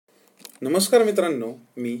नमस्कार मित्रांनो,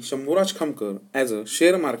 मी Shambhuraj Khamkar as a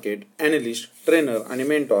share market analyst, trainer आणि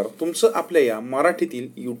मेंटॉर तुमचं आपल्या या मराठीतील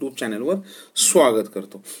यूट्यूब चॅनलवर स्वागत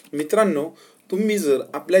करतो. मित्रांनो, तुम्ही जर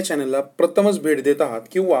आपल्या चॅनलला प्रथमच भेट देत आहात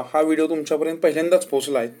किंवा हा व्हिडिओ तुमच्यापर्यंत पहिल्यांदाच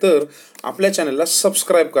पोहोचला आहे तर आपल्या चॅनलला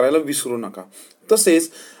सबस्क्राईब करायला विसरू नका. तसेच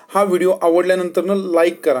हा व्हिडिओ आवडल्यानंतर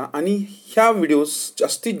लाईक करा आणि ह्या व्हिडिओज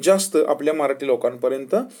जास्तीत जास्त आपल्या मराठी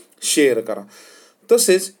लोकांपर्यंत शेअर करा.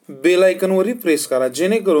 तसेच बेल आयकॉनवरही प्रेस करा,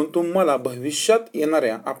 जेणेकरून तुम्हाला भविष्यात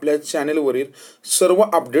येणाऱ्या आपल्या चॅनलवरील सर्व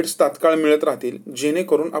अपडेट्स तात्काळ मिळत राहतील,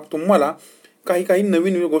 जेणेकरून तुम्हाला काही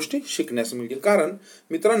नवीन गोष्टी शिकण्यास मिळतील. कारण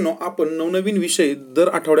मित्रांनो, आपण नवनवीन विषय दर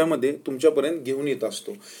आठवड्यामध्ये तुमच्यापर्यंत घेऊन येत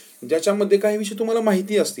असतो, ज्याच्यामध्ये काही विषय तुम्हाला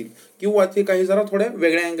माहिती असतील किंवा ते काही जरा थोड्या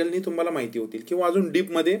वेगळ्या अँगलनी तुम्हाला माहिती होतील किंवा अजून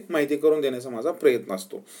डीपमध्ये माहिती करून देण्याचा माझा प्रयत्न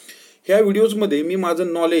असतो. ह्या व्हिडिओजमध्ये मी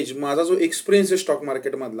माझं नॉलेज, माझा जो एक्सपिरियन्स आहे स्टॉक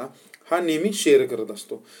मार्केटमधला, हा नेहमी शेअर करत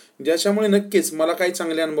असतो, ज्याच्यामुळे नक्कीच मला काही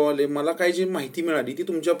चांगले अनुभव आले, मला काही जी माहिती मिळाली ती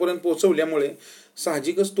तुमच्यापर्यंत पोहोचवल्यामुळे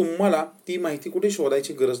साहजिकच तुम्हाला ती माहिती कुठे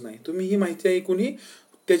शोधायची गरज नाही. तुम्ही ही माहिती ऐकूनही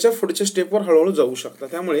त्याच्या पुढच्या स्टेपवर हळूहळू जाऊ शकता.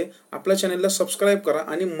 त्यामुळे आपल्या चॅनलला सबस्क्राईब करा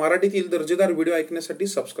आणि मराठीतील दर्जेदार व्हिडिओ ऐकण्यासाठी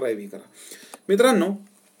सबस्क्राईबही करा. मित्रांनो,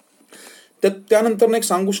 तर त्यानंतर एक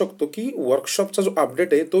सांगू शकतो की वर्कशॉपचा जो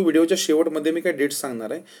अपडेट आहे तो व्हिडिओच्या शेवटमध्ये मी काही डेट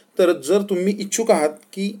सांगणार आहे. तर जर तुम्ही इच्छुक आहात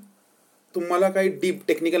की तुम्हाला काही डीप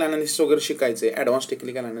टेक्निकल अनालिसिस वगैरे शिकायचे, ॲडव्हान्स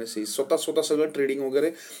टेक्निकल अनालिसिस, स्वतः सगळं ट्रेडिंग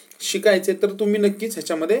वगैरे शिकायचे, तर तुम्ही नक्कीच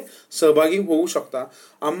ह्याच्यामध्ये सहभागी होऊ शकता.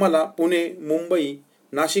 आम्हाला पुणे, मुंबई,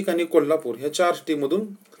 नाशिक आणि कोल्हापूर ह्या 4 सिटीमधून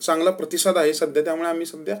चांगला प्रतिसाद आहे सध्या. त्यामुळे आम्ही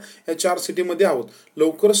सध्या ह्या 4 सिटीमध्ये आहोत.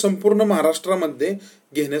 लवकर संपूर्ण महाराष्ट्रामध्ये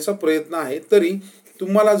घेण्याचा प्रयत्न आहे. तरी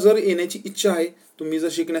तुम्हाला जर येण्याची इच्छा आहे, तुम्ही जर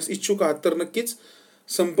शिकण्यास इच्छुक आहात, तर नक्कीच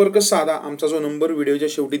संपर्क साधा. आमचा जो नंबर व्हिडिओच्या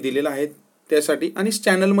शेवटी दिलेला आहे त्यासाठी, आणि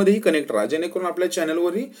चॅनलमध्येही कनेक्ट राहा, जेणेकरून आपल्या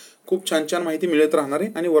चॅनलवरही खूप छान माहिती मिळत राहणार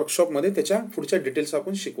आहे आणि वर्कशॉपमध्ये त्याच्या पुढच्या डिटेल्स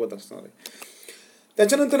आपण शिकवत असणार आहे.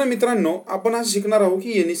 त्याच्यानंतर मित्रांनो, आपण आज शिकणार आहोत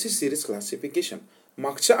की एनएससी सिरीज क्लासिफिकेशन.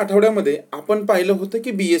 मागच्या आठवड्यामध्ये आपण पाहिलं होतं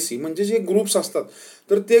की बीएससी म्हणजे जे ग्रुप्स असतात,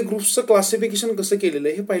 तर ते ग्रुप्सचं क्लासिफिकेशन कसं केलेलं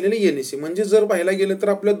आहे हे पाहिलेलं एनएससी. म्हणजे जर पाहायला गेलं तर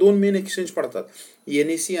आपल्या 2 मेन एक्सचेंज पडतात,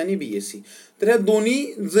 एनएससी आणि बीएससी. तर ह्या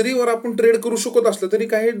दोन्ही जरी वर आपण ट्रेड करू शकत असलं तरी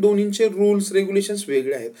काही दोन्हींचे रूल्स रेग्युलेशन्स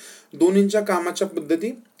वेगळे आहेत, दोन्हींच्या कामाच्या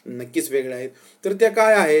पद्धती नक्कीच वेगळ्या आहेत. तर त्या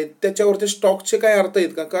काय आहेत, त्याच्यावरती स्टॉकचे काय अर्थ आहेत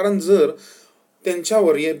का? कारण जर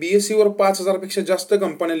त्यांच्यावर या बीएससीवर 5,000पेक्षा जास्त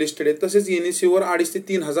कंपन्या लिस्टेड आहेत, तसेच एनएससीवर 2,500 ते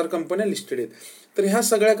 3,000 कंपन्या लिस्टेड आहेत. तर ह्या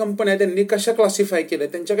सगळ्या कंपन्या त्यांनी कशा क्लासिफाय केल्या,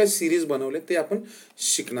 त्यांच्या काय सिरीज बनवल्या ते आपण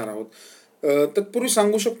शिकणार आहोत. तत्पूर्वी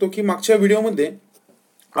सांगू शकतो की मागच्या व्हिडिओमध्ये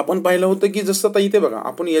आपण पाहिलं होतं की जसं आता इथे बघा,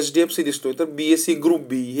 आपण HDFC दिसतोय, तर बीएससी ग्रुप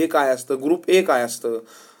बी हे काय असतं, ग्रुप ए काय असतं,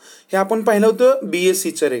 हे आपण पाहिलं होतं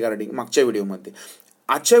बीएससीच्या रिगार्डिंग मागच्या व्हिडिओमध्ये.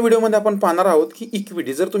 आजच्या व्हिडिओमध्ये आपण पाहणार आहोत की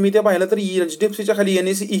इक्विटी. जर तुम्ही ते पाहिलं तर HDFCच्या खाली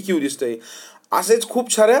एनएससी EQ दिसतंय. असेच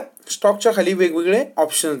खूप साऱ्या स्टॉकच्या खाली वेगवेगळे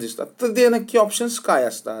ऑप्शन्स दिसतात. तर ते नक्की ऑप्शन्स काय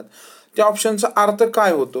असतात, त्या ऑप्शनचा अर्थ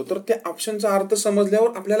काय होतो, तर त्या ऑप्शनचा अर्थ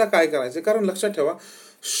समजल्यावर आपल्याला काय करायचं. कारण लक्षात ठेवा,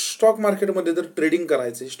 स्टॉक मार्केटमध्ये जर ट्रेडिंग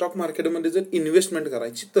करायचे, स्टॉक मार्केटमध्ये जर इन्व्हेस्टमेंट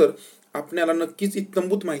करायची, तर आपल्याला नक्कीच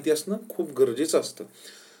इत्तंभूत माहिती असणं खूप गरजेचं असतं.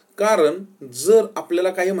 कारण जर आपल्याला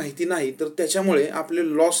काही माहिती नाही तर त्याच्यामुळे आपले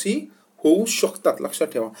लॉसही होऊ शकतात, लक्षात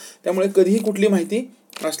ठेवा. त्यामुळे कधीही कुठली माहिती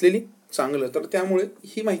असलेली चांगलं. तर त्यामुळे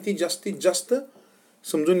ही माहिती जास्तीत जास्त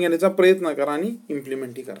समजून घेण्याचा प्रयत्न करा आणि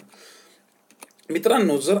इम्प्लिमेंटही करा.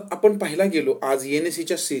 मित्रांनो, जर आपण पाहायला गेलो आज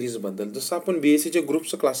एनएससीच्या सिरीजबद्दल, जसं आपण बीएससीच्या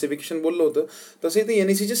ग्रुपचं क्लासिफिकेशन बोललो होतं, तसं इथे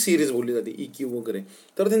एनएससीची सिरीज बोलली जाते, EQ वगैरे.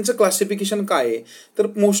 तर त्यांचं क्लासिफिकेशन काय आहे, तर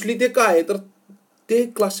मोस्टली ते काय आहे, तर ते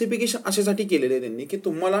क्लासिफिकेशन अशासाठी केलेलं आहे त्यांनी की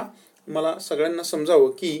मला सगळ्यांना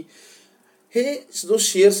समजावं की हे जो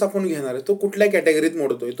शेअर्स आपण घेणार आहे तो कुठल्या कॅटेगरीत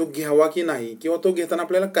मोडतोय, तो घ्यावा की नाही, किंवा तो घेताना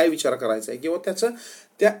आपल्याला काय विचार करायचा आहे, किंवा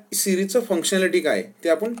त्या सिरीजचं फंक्शनॅलिटी काय ते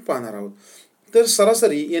आपण पाहणार आहोत. तर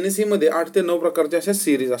सरासरी एनएससीमध्ये 8 ते 9 प्रकारच्या अशा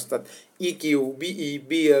सिरीज असतात. EQ, BE,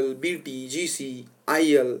 BL, BT, GC,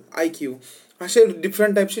 IL, IQ असे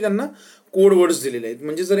डिफरंट टाईपचे त्यांना कोड वर्ड्स दिलेले आहेत.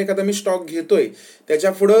 म्हणजे जर एखादा मी स्टॉक घेतोय,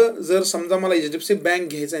 त्याच्या पुढं जर समजा मला HDFC बँक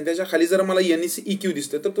घ्यायचा आहे, त्याच्या खाली जर मला एनएससी EQ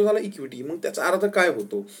दिसतोय, तर तो झाला इक्विटी. मग त्याचा अर्थ काय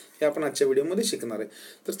होतो हे आपण आजच्या व्हिडिओमध्ये शिकणार आहे.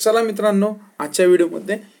 तर चला मित्रांनो, आजच्या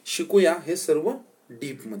व्हिडिओमध्ये शिकूया हे सर्व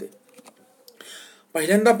डीपमध्ये.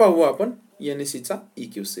 पहिल्यांदा पाहू आपण एनएससीचा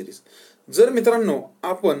EQ सिरीज. जर मित्रांनो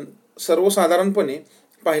आपण सर्वसाधारणपणे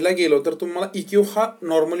पाहायला गेलो तर तुम्हाला EQ हा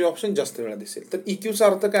नॉर्मली ऑप्शन जास्त वेळा दिसेल. तर EQचा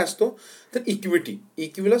अर्थ काय असतो, तर इक्विटी.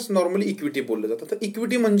 EQलाच नॉर्मली इक्विटी बोललं जातं. तर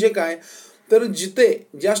इक्विटी म्हणजे काय, तर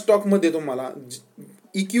ज्या स्टॉकमध्ये तुम्हाला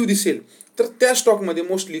EQ दिसेल तर त्या स्टॉकमध्ये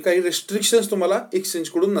मोस्टली काही रेस्ट्रिक्शन्स तुम्हाला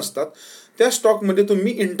एक्सचेंजकडून नसतात. त्या स्टॉकमध्ये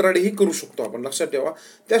तुम्ही इंट्राडेही करू शकतो आपण, लक्षात ठेवा.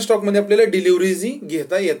 त्या स्टॉकमध्ये आपल्याला डिलिव्हरीजही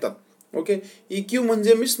घेता येतात. ओके. EQ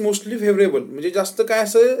म्हणजे मीन्स मोस्टली फेवरेबल, म्हणजे जास्त काय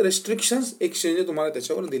असं रेस्ट्रिक्शन्स एक्सचेंज तुम्हाला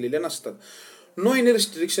त्याच्यावर दिलेले नसतात. No any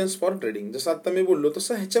restrictions for trading. जसं आता मी बोललो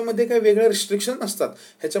तसं ह्याच्यामध्ये काय वेगळ्या रिस्ट्रिक्शन असतात.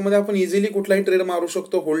 ह्याच्यामध्ये आपण इझिली कुठलाही ट्रेड मारू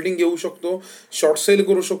शकतो, होल्डिंग घेऊ शकतो, शॉर्ट सेल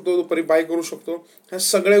करू शकतो, दुपारी बाय करू शकतो, ह्या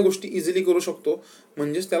सगळ्या गोष्टी इझिली करू शकतो.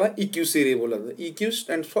 म्हणजेच त्याला EQ सिरीज बोलला जातं. EQ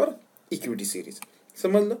stand for equity series.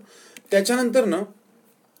 समजलं. त्याच्यानंतर ना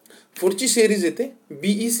पुढची सिरीज येते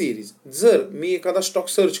BE सिरीज. जर मी एखादा स्टॉक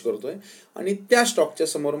सर्च करतोय आणि त्या स्टॉकच्या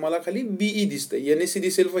समोर मला खाली BE दिसतंय, NSE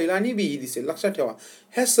दिसेल पहिला आणि BE दिसेल. लक्षात ठेवा,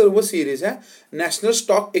 ह्या सर्व सिरीज ह्या नॅशनल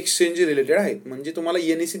स्टॉक एक्सचेंज रिलेटेड आहेत. म्हणजे तुम्हाला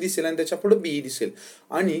NSE दिसेल आणि त्याच्या पुढे BE दिसेल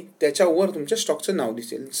आणि त्याच्यावर तुमच्या स्टॉकचं नाव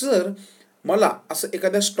दिसेल. जर मला असं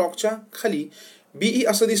एखाद्या स्टॉकच्या खाली BE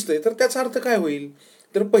असं दिसतंय तर त्याचा अर्थ काय होईल.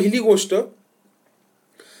 तर पहिली गोष्ट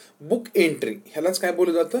बुक एंट्री, ह्यालाच काय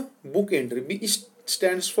बोललं जातं, book entry. BE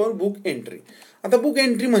stands for book entry. आता बुक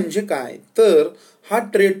एंट्री म्हणजे काय, तर हा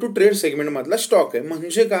ट्रेड टू ट्रेड सेगमेंट मधला स्टॉक आहे.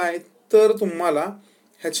 म्हणजे काय, तर तुम्हाला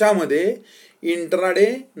ह्याच्यामध्ये इंट्राडे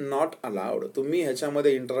नॉट अलाउड, तुम्ही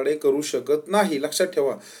ह्याच्यामध्ये इंट्राडे करू शकत नाही. लक्षात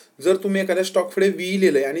ठेवा, जर तुम्ही एखाद्या स्टॉक पुढे BE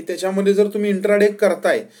लिहिलंय आणि त्याच्यामध्ये जर तुम्ही इंट्राडे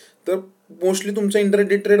करताय तर मोस्टली तुमचा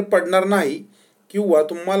इंट्राडे ट्रेड पडणार नाही किंवा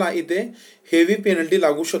तुम्हाला इथे हेवी पेनल्टी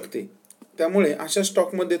लागू शकते. त्यामुळे अशा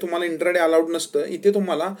स्टॉकमध्ये तुम्हाला इंट्राडे अलाउड नसतं. इथे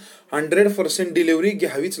तुम्हाला 100% डिलिव्हरी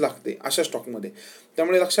घ्यावीच लागते अशा स्टॉकमध्ये.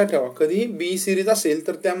 त्यामुळे लक्षात ठेवा, कधी BE सिरीज असेल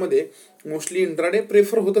तर त्यामध्ये मोस्टली इंट्राडे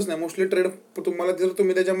प्रेफर होतच नाही. मोस्टली ट्रेड तुम्हाला जर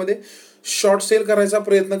तुम्ही त्याच्यामध्ये शॉर्ट सेल करायचा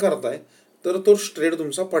प्रयत्न करताय तर तो ट्रेड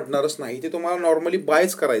तुमचा पडणारच नाही. ते तुम्हाला नॉर्मली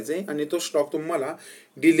बायच करायचं आहे आणि तो स्टॉक तुम्हाला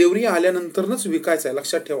डिलिव्हरी आल्यानंतरच विकायचा आहे.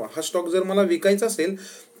 लक्षात ठेवा, हा स्टॉक जर मला विकायचा असेल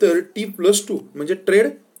तर T+2 म्हणजे ट्रेड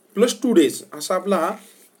 +2 डेज असा आपला हा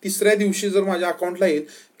तिसऱ्या दिवशी जर माझ्या अकाउंटला येईल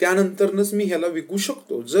त्यानंतरच मी ह्याला विकू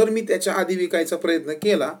शकतो. जर मी त्याच्या आधी विकायचा प्रयत्न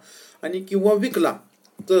केला आणि किंवा विकला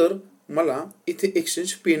तर मला इथे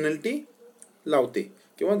एक्सचेंज पेनल्टी लावते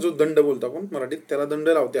किंवा जो दंड बोलतो आपण मराठीत त्याला दंड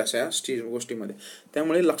लावते अशा गोष्टीमध्ये.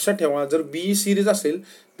 त्यामुळे लक्षात ठेवा, जर BE सिरीज असेल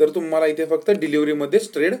तर तुम्हाला इथे फक्त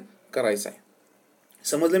डिलिव्हरीमध्येच ट्रेड करायचा आहे.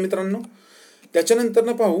 समजलं मित्रांनो. त्याच्यानंतर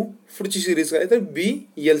ना पाहू पुढची सिरीज काय, तर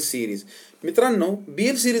BL सिरीज. मित्रांनो,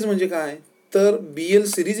 BL सिरीज म्हणजे काय, तर BL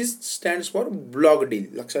series is stands for block deal.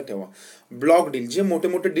 लक्षात ठेवा, ब्लॉक डील जे मोठे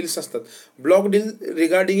मोठे डील्स असतात. ब्लॉक डील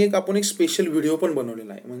रिगार्डिंग आपण एक स्पेशल व्हिडिओ पण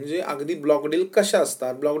बनवलेला आहे. म्हणजे अगदी ब्लॉक डील कशा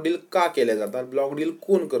असतात, ब्लॉक डील का केल्या जातात, ब्लॉक डील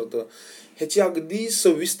कोण करतं, ह्याची अगदी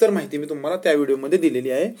सविस्तर माहिती मी तुम्हाला त्या व्हिडिओमध्ये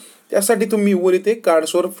दिलेली आहे. त्यासाठी तुम्ही वर इथे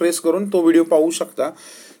कार्ड्सवर प्रेस करून तो व्हिडिओ पाहू शकता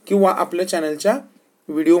किंवा आपल्या चॅनलच्या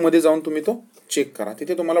व्हिडिओमध्ये जाऊन तुम्ही तो चेक करा.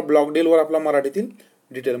 तिथे तुम्हाला ब्लॉक डीलवर आपला मराठीतील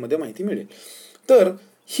डिटेलमध्ये माहिती मिळेल. तर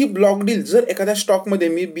ही ब्लॉक डील जर एखाद्या स्टॉकमध्ये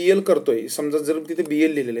मी BL करतोय, समजा जर तिथे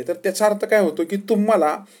BL लिहिलेलं आहे तर त्याचा अर्थ काय होतो की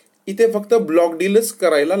तुम्हाला इथे फक्त ब्लॉक डीलच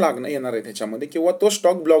करायला येणार आहे त्याच्यामध्ये किंवा तो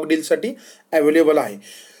स्टॉक ब्लॉक डीलसाठी अवेलेबल आहे.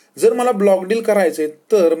 जर मला ब्लॉक डील करायचे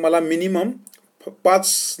तर मला मिनिमम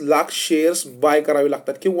 5 लाख शेअर्स बाय करावे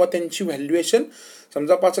लागतात किंवा त्यांची व्हॅल्युएशन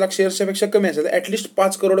समजा 5 लाख शेअर्सच्या पेक्षा कमी असेल तर ॲटलिस्ट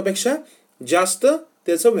 5 करोडपेक्षा जास्त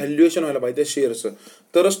त्याचं व्हॅल्युएशन व्हायला पाहिजे शेअरचं,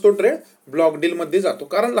 तरच तो ट्रेड ब्लॉक डीलमध्ये जातो.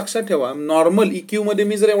 कारण लक्षात ठेवा, नॉर्मल EQ मध्ये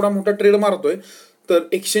मी जर एवढा मोठा ट्रेड मारतोय तर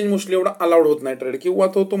एक्सचेंज मोस्टली एवढा अलाउड होत नाही ट्रेड किंवा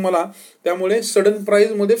तो तुम्हाला त्यामुळे सडन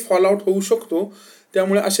प्राइसमध्ये फॉल आउट होऊ शकतो.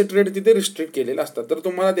 त्यामुळे असे ट्रेड तिथे रिस्ट्रिक्ट केलेले असतात. तर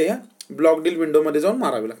तुम्हाला ते ह्या ब्लॉक डील विंडोमध्ये जाऊन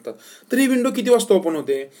मारावे लागतात. तर ही विंडो किती वाजता ओपन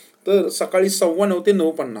होते, तर सकाळी 9:15 ते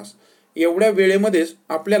 9:50 एवढ्या वेळेमध्येच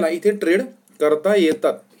आपल्याला इथे ट्रेड करता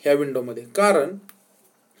येतात ह्या विंडोमध्ये. कारण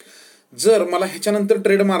जर मला ह्याच्यानंतर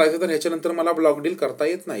ट्रेड मारायचं तर ह्याच्यानंतर मला ब्लॉक डील करता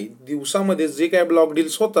येत नाही. दिवसामध्ये जे काय ब्लॉक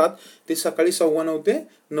डील्स होतात ते सकाळी 9:15 ते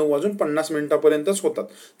 9:50 होतात.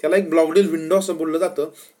 त्याला एक ब्लॉक डील विंडो असं बोललं जातं.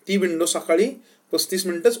 ती विंडो सकाळी 35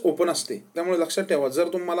 मिनिटच ओपन असते. त्यामुळे लक्षात ठेवा, जर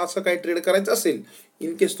तुम्हाला असं काही ट्रेड करायचं असेल,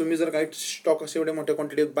 इन केस तुम्ही जर काही स्टॉक असे एवढ्या मोठ्या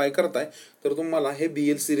क्वांटिटीत बाय करताय तर तुम्हाला हे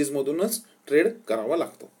BL सिरीजमधूनच ट्रेड करावा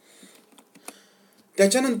लागतो.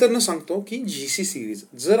 त्याच्यानंतर सांगतो की GC सिरीज.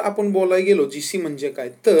 जर आपण बोलायला गेलो GC म्हणजे काय,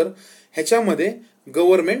 तर ह्याच्यामध्ये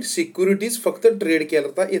गव्हर्नमेंट सिक्युरिटीज फक्त ट्रेड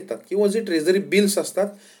करता येतात किंवा जे ट्रेझरी बिल्स असतात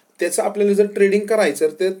त्याचं आपल्याला जर ट्रेडिंग करायचं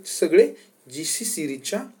तर ते सगळे GC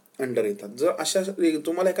सिरीजच्या अंडर येतात. जर अशा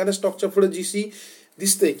तुम्हाला एखाद्या स्टॉकच्या पुढे GC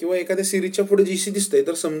दिसतंय किंवा एखाद्या सिरीजच्या पुढे GC दिसतंय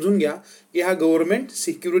तर समजून घ्या की हा गव्हर्नमेंट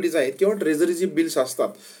सिक्युरिटीज आहेत किंवा ट्रेझरी जे बिल्स असतात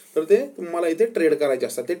तर ते तुम्हाला इथे ट्रेड करायचे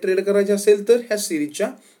असतात. ते ट्रेड करायचे असेल तर ह्या सिरीजच्या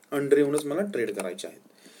अंडर येऊनच मला ट्रेड करायचे आहेत.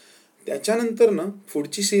 त्याच्यानंतर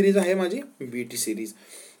पुढची सिरीज आहे माझी BT सिरीज.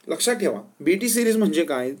 लक्षात ठेवा, BT सिरीज म्हणजे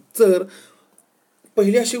काय, तर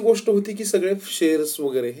पहिली अशी गोष्ट होती की सगळे शेअर्स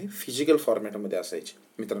वगैरे हे फिजिकल फॉर्मॅटमध्ये असायचे.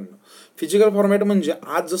 मित्रांनो, फिजिकल फॉर्मॅट म्हणजे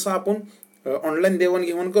आज जसं आपण ऑनलाईन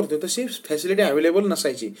देवाणघेवाण करतोय तशी फॅसिलिटी अवेलेबल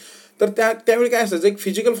नसायची. तर त्यावेळी काय असायचं, एक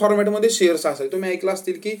फिजिकल फॉर्मॅटमध्ये शेअर्स असायचे. तुम्ही ऐकलं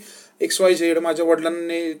असतील की XYZ माझ्या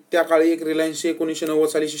वडिलांनी त्या काळी एक रिलायन्सचे 1990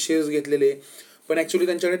 सालीचे शेअर्स घेतलेले, पण ॲक्च्युली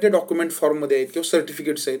त्यांच्याकडे ते डॉक्युमेंट फॉर्ममध्ये आहेत किंवा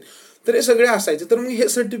सर्टिफिकेट्स आहेत. तर हे सगळे असायचे. तर मग हे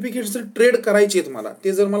सर्टिफिकेट्स जर ट्रेड करायचे आहेत मला,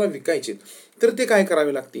 ते जर मला विकायचे तर ते काय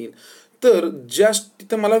करावे लागतील, तर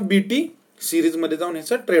तिथं मला BT सिरीजमध्ये जाऊन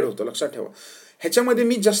ह्याचा ट्रेड होतो. लक्षात ठेवा, ह्याच्यामध्ये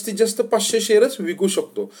मी जास्तीत जास्त 500 शेअर्स विकू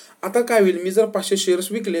शकतो. आता काय होईल, मी जर 500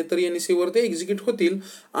 शेअर्स विकले तर NSE वर ते एक्झिक्यूट होतील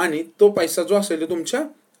आणि तो पैसा जो असेल तो तुमच्या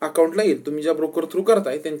अकाउंटला येईल. तुम्ही ज्या ब्रोकर थ्रू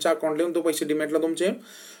करताय त्यांच्या अकाउंटला येऊन तो पैसे डिमॅटला तुमचे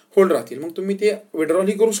होल्ड राहतील. मग तुम्ही ते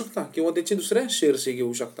विड्रॉलही करू शकता किंवा त्याचे दुसऱ्या शेअर्सही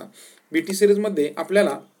घेऊ शकता. BT सिरीजमध्ये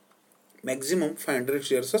आपल्याला मॅक्झिमम 500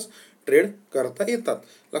 शेअर्सच ट्रेड करता येतात.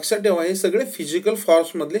 लक्षात ठेवा, हे सगळे फिजिकल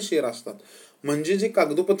फॉर्म्समधले शेअर असतात. म्हणजे जे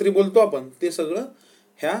कागदोपत्री बोलतो आपण ते सगळं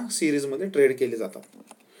ह्या सिरीजमध्ये ट्रेड केले जातात.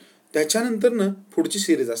 त्याच्यानंतर पुढची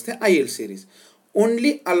सिरीज असते IL series,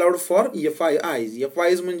 only allowed for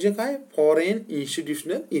FIIs म्हणजे काय, फॉरेन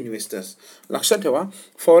इन्स्टिट्यूशनल इन्व्हेस्टर्स. लक्षात ठेवा,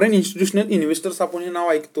 फॉरेन इन्स्टिट्यूशनल इन्व्हेस्टर्स आपण हे नाव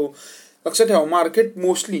ऐकतो. लक्षात ठेवा, मार्केट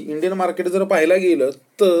मोस्टली इंडियन मार्केट जर पाहायला गेलं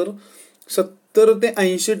तर 70 ते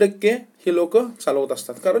 80% हे लोक चालवत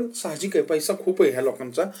असतात. कारण साहजिक आहे, पैसा खूप आहे ह्या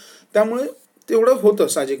लोकांचा, त्यामुळे तेवढं होतं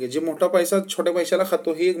साहजिक आहे. जे मोठा पैसा छोट्या पैशाला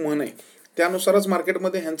खातो ही एक म्हण आहे. त्यानुसारच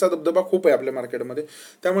मार्केटमध्ये ह्यांचा दबदबा खूप आहे आपल्या मार्केटमध्ये.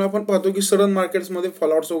 त्यामुळे आपण पाहतो की सडन मार्केट्समध्ये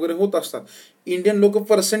फॉलआउट्स वगैरे होत असतात. इंडियन लोक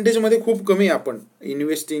पर्सेंटेजमध्ये खूप कमी आहे आपण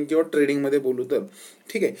इन्व्हेस्टिंग किंवा ट्रेडिंगमध्ये बोलू तर.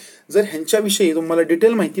 ठीक आहे, जर ह्यांच्याविषयी तुम्हाला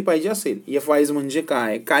डिटेल माहिती पाहिजे असेल, FIs म्हणजे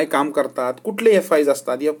काय, काय काम करतात, कुठले FIs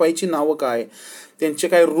असतात, FIची नावं काय, त्यांचे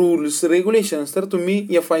काय रूल्स रेग्युलेशन्स, तर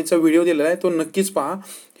तुम्ही FIचा व्हिडिओ दिलेला आहे तो नक्कीच पहा.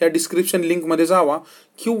 ह्या डिस्क्रिप्शन लिंकमध्ये जावा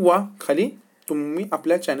किंवा खाली तुम्ही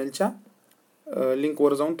आपल्या चॅनलच्या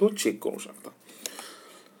लिंकवर जाऊन तो चेक करू शकता.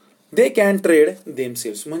 दे कॅन ट्रेड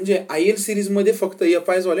देमसेल्स म्हणजे IL सिरीजमध्ये फक्त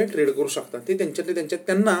FIs वाले ट्रेड करू शकतात. ते त्यांच्यात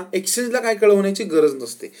त्यांना एक्सचेंजला काय कळवण्याची गरज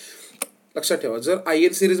नसते. लक्षात ठेवा, जर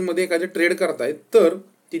IL सिरीजमध्ये एखादे ट्रेड करतायत तर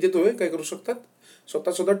तिथे तो काय करू शकतात,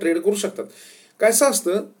 स्वतः ट्रेड करू शकतात. काय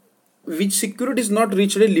असतं, which security is not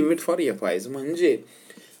reached a limit for FIs. म्हणजे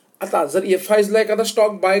आता जर FIsला एखादा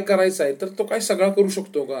स्टॉक बाय करायचा आहे तर तो काय सगळा करू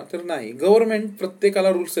शकतो का, तर नाही. गव्हर्नमेंट प्रत्येकाला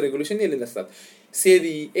रूल्स रेग्युलेशन दिलेले असतात.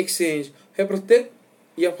 सेबी, एक्सचेंज हे प्रत्येक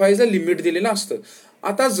FIsला लिमिट दिलेलं असतं.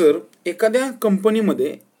 आता जर एखाद्या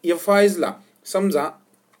कंपनीमध्ये FIsला समजा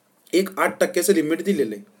एक 8% लिमिट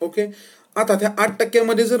दिलेलं आहे, ओके. आता त्या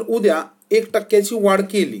 8% जर उद्या 1% वाढ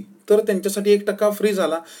केली तर त्यांच्यासाठी 1% फ्री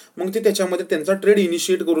झाला. मग ते त्याच्यामध्ये त्यांचा ट्रेड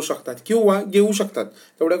इनिशिएट करू शकतात किंवा घेऊ शकतात.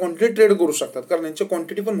 तेवढ्या क्वांटिटी ट्रेड करू शकतात, कारण त्यांच्या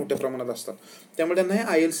क्वांटिटी पण मोठ्या प्रमाणात असतात. त्यामुळे त्यांना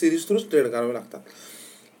हे IL सिरीज थ्रूच ट्रेड करावे लागतात.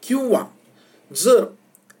 किंवा जर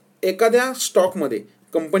एखाद्या स्टॉकमध्ये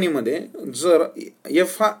कंपनीमध्ये जर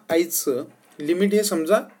FIचं लिमिट हे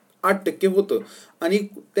समजा 8% होतं आणि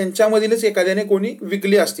त्यांच्यामधीलच एखाद्याने कोणी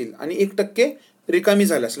विकले असतील आणि 1% रिकामी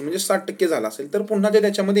झाले असेल, म्हणजे 60% झाला असेल, तर पुन्हा ते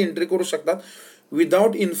त्याच्यामध्ये एंट्री करू शकतात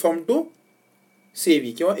विदाउट इन्फॉर्म टू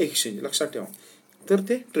सेबी किंवा एक्सचेंज. लक्षात ठेवा, तर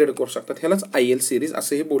ते ट्रेड करू शकतात. ह्यालाच IL सिरीज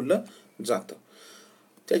असंही बोललं जातं.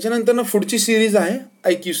 त्याच्यानंतर पुढची सिरीज आहे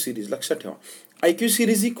IQ सिरीज. लक्षात ठेवा, IQ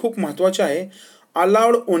सिरीज ही खूप महत्वाची आहे.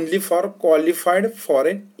 Allowed only for qualified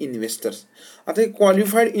foreign investors. आता हे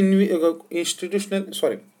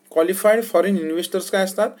क्वालिफाईड फॉरेन इन्व्हेस्टर्स काय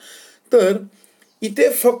असतात, तर इथे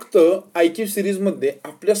फक्त IQ सिरीजमध्ये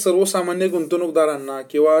आपल्या सर्वसामान्य गुंतवणूकदारांना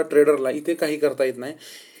किंवा ट्रेडरला इथे काही करता येत नाही.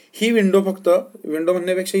 ही विंडो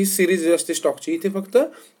म्हणण्यापेक्षा ही सिरीज जी असते स्टॉकची, इथे फक्त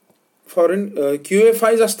फॉरेन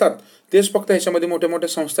QFIs असतात, तेच फक्त ह्याच्यामध्ये मोठ्या मोठ्या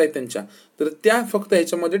संस्था आहेत त्यांच्या, तर त्या फक्त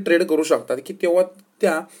ह्याच्यामध्ये ट्रेड करू शकतात की तेव्हा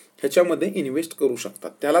त्या ह्याच्यामध्ये इन्व्हेस्ट करू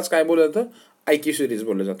शकतात. त्यालाच काय बोललं जातं, IQ सिरीज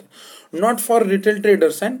बोललं जातं. Not for retail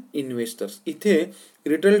traders and investors. इथे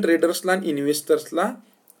रिटेल ट्रेडर्सला आणि इन्व्हेस्टर्सला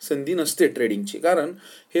संधी नसते ट्रेडिंगची, कारण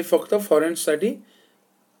हे फक्त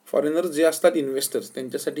फॉरेनर जे असतात इन्व्हेस्टर्स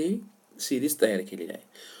त्यांच्यासाठी ही सिरीज तयार केलेली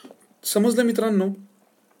आहे. समजलं मित्रांनो,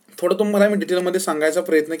 थोडं तुम्हाला मी डिटेलमध्ये सांगायचा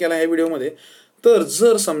प्रयत्न केला ह्या व्हिडिओमध्ये. तर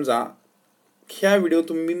जर समजा ह्या व्हिडिओ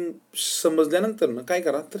तुम्ही समजल्यानंतर काय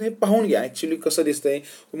करा, तर हे पाहून घ्या ॲक्च्युली कसं दिसतंय.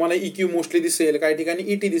 तुम्हाला EQ मोस्टली दिसेल, काही ठिकाणी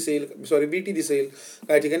BT दिसेल,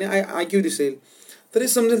 काही ठिकाणी IQ दिसेल, तर हे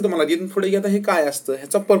समजेल तुम्हाला इथून पुढे की आता हे काय असतं,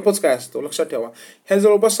 ह्याचा पर्पज काय असतो. लक्षात ठेवा, ह्या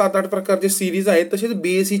जवळपास 7-8 प्रकारचे सिरीज आहेत. तसेच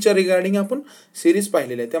BSEच्या रिगार्डिंग आपण सिरीज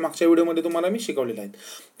पाहिलेल्या आहेत, त्या मागच्या व्हिडिओमध्ये तुम्हाला मी शिकवलेल्या आहेत.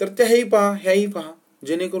 तर त्याही पहा, ह्याही पहा,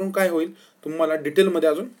 जेणेकरून काय होईल, तुम्हाला डिटेलमध्ये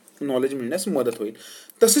अजून नॉलेज मिळण्यास मदत होईल.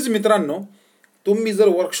 तसेच मित्रांनो, तुम्ही जर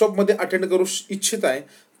वर्कशॉपमध्ये अटेंड करू इच्छित आहे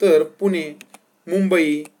तर पुणे,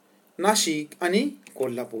 मुंबई, नाशिक आणि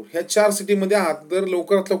कोल्हापूर ह्या 4 सिटीमध्ये आहात, तर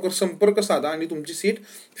लवकरात लवकर संपर्क साधा आणि तुमची सीट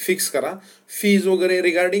फिक्स करा. फीज वगैरे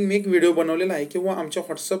रिगार्डिंग मी एक व्हिडिओ बनवलेला आहे, किंवा आमच्या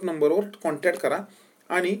व्हॉट्सअप नंबरवर कॉन्टॅक्ट करा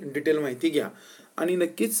आणि डिटेल माहिती घ्या आणि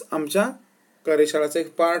नक्कीच आमच्या कार्यशाळेचा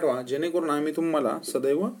एक पार्ट व्हा, जेणेकरून आम्ही तुम्हाला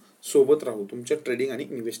सदैव सोबत राहू तुमच्या ट्रेडिंग आणि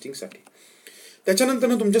इन्व्हेस्टिंगसाठी.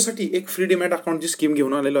 त्याच्यानंतर तुमच्यासाठी एक फ्री डिमॅट अकाउंटची स्कीम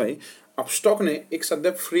घेऊन आलेलो आहे. अपस्टॉकने एक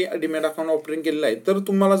सध्या फ्री डिमॅट अकाउंट ओपनिंग केलेलं आहे. तर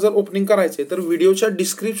तुम्हाला जर ओपनिंग करायचं आहे तर व्हिडिओच्या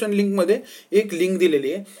डिस्क्रिप्शन लिंकमध्ये एक लिंक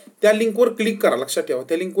दिलेली आहे, त्या लिंकवर क्लिक करा. लक्षात ठेवा,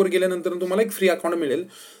 त्या लिंकवर गेल्यानंतर तुम्हाला एक फ्री अकाउंट मिळेल.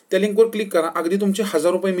 त्या लिंकवर क्लिक करा. अगदी तुमचे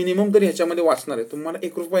 1000 रुपये मिनिमम तरी ह्याच्यामध्ये वाचणार आहे. तुम्हाला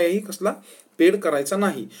 1 रुपयाही कसला पेड करायचा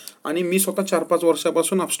नाही. आणि मी स्वतः 4-5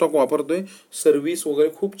 वर्षापासून अपस्टॉक वापरतोय. सर्व्हिस वगैरे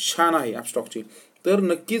खूप छान आहे अपस्टॉकची. तर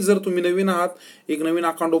नक्कीच जर तुम्ही नवीन आहात, एक नवीन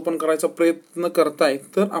अकाउंट ओपन करायचा प्रयत्न करताय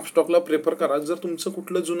तर अपस्टॉकला प्रेफर करा. जर तुमचं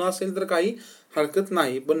कुठलं जुनं असेल तर काही हरकत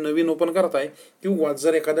नाही, पण नवीन ओपन करताय किंवा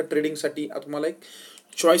जर एखाद्या ट्रेडिंगसाठी तुम्हाला एक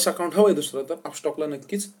चॉईस अकाउंट हवंय दुसरं, तर अपस्टॉकला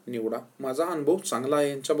नक्कीच निवडा. माझा अनुभव चांगला आहे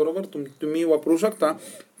यांच्याबरोबर, तुम्ही वापरू शकता.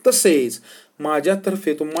 तसेच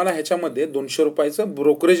माझ्यातर्फे तुम्हाला ह्याच्यामध्ये 200 रुपयाचं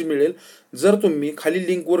ब्रोकरेज मिळेल जर तुम्ही खाली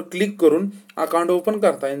लिंकवर क्लिक करून अकाउंट ओपन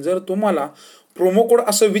करताय. जर तुम्हाला प्रोमो कोड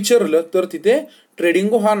असं विचारलं तर तिथे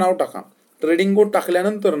ट्रेडिंगो हा नाव टाका. ट्रेडिंगो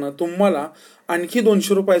टाकल्यानंतर तुम्हाला आणखी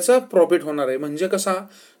 200 रुपयाचा प्रॉफिट होणार आहे. म्हणजे कसा,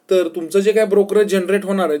 तर तुमचं जे काय ब्रोकरेज जनरेट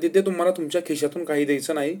होणार आहे तिथे तुम्हाला तुमच्या खिशातून काही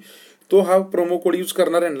द्यायचं नाही. तो हा प्रोमो कोड यूज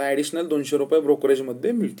करणाऱ्यांना ॲडिशनल 200 रुपये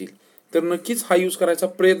ब्रोकरेजमध्ये मिळतील. तर नक्कीच हा यूज करायचा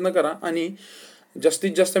प्रयत्न करा आणि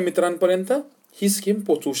जास्तीत जास्त मित्रांपर्यंत ही स्कीम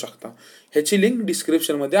पोहोचवू शकता. ह्याची लिंक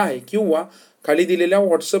डिस्क्रिप्शनमध्ये आहे किंवा खाली दिलेल्या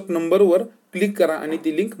व्हॉट्सअप नंबरवर क्लिक करा आणि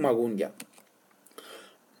ती लिंक मागवून घ्या.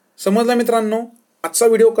 समजला मित्रांनो? आजचा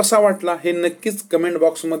व्हिडिओ कसा वाटला हे नक्कीच कमेंट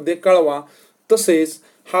बॉक्समध्ये कळवा. तसेच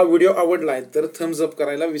हा व्हिडिओ आवडलाय तर थम्स अप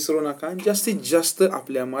करायला विसरू नका. जास्तीत जास्त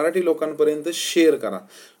आपल्या मराठी लोकांपर्यंत शेअर करा,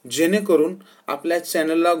 जेणेकरून आपल्या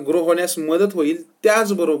चॅनलला ग्रो होण्यास मदत होईल.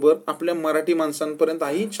 त्याचबरोबर आपल्या मराठी माणसांपर्यंत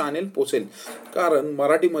ही चॅनल पोचेल. कारण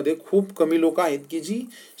मराठीमध्ये खूप कमी लोक आहेत की जी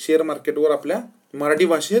शेअर मार्केटवर आपल्या मराठी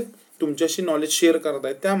भाषेत तुमच्याशी नॉलेज शेअर करत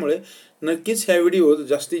आहेत. त्यामुळे नक्कीच ह्या व्हिडिओ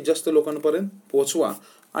जास्तीत जास्त लोकांपर्यंत पोहोचवा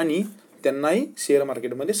आणि त्यांनाही शेअर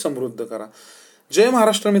मार्केटमध्ये समृद्ध करा. जय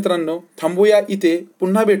महाराष्ट्र मित्रांनो. थांबूया इथे,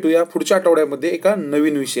 पुन्हा भेटूया पुढच्या आठवड्यामध्ये एका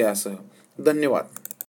नवीन विषयासह. धन्यवाद.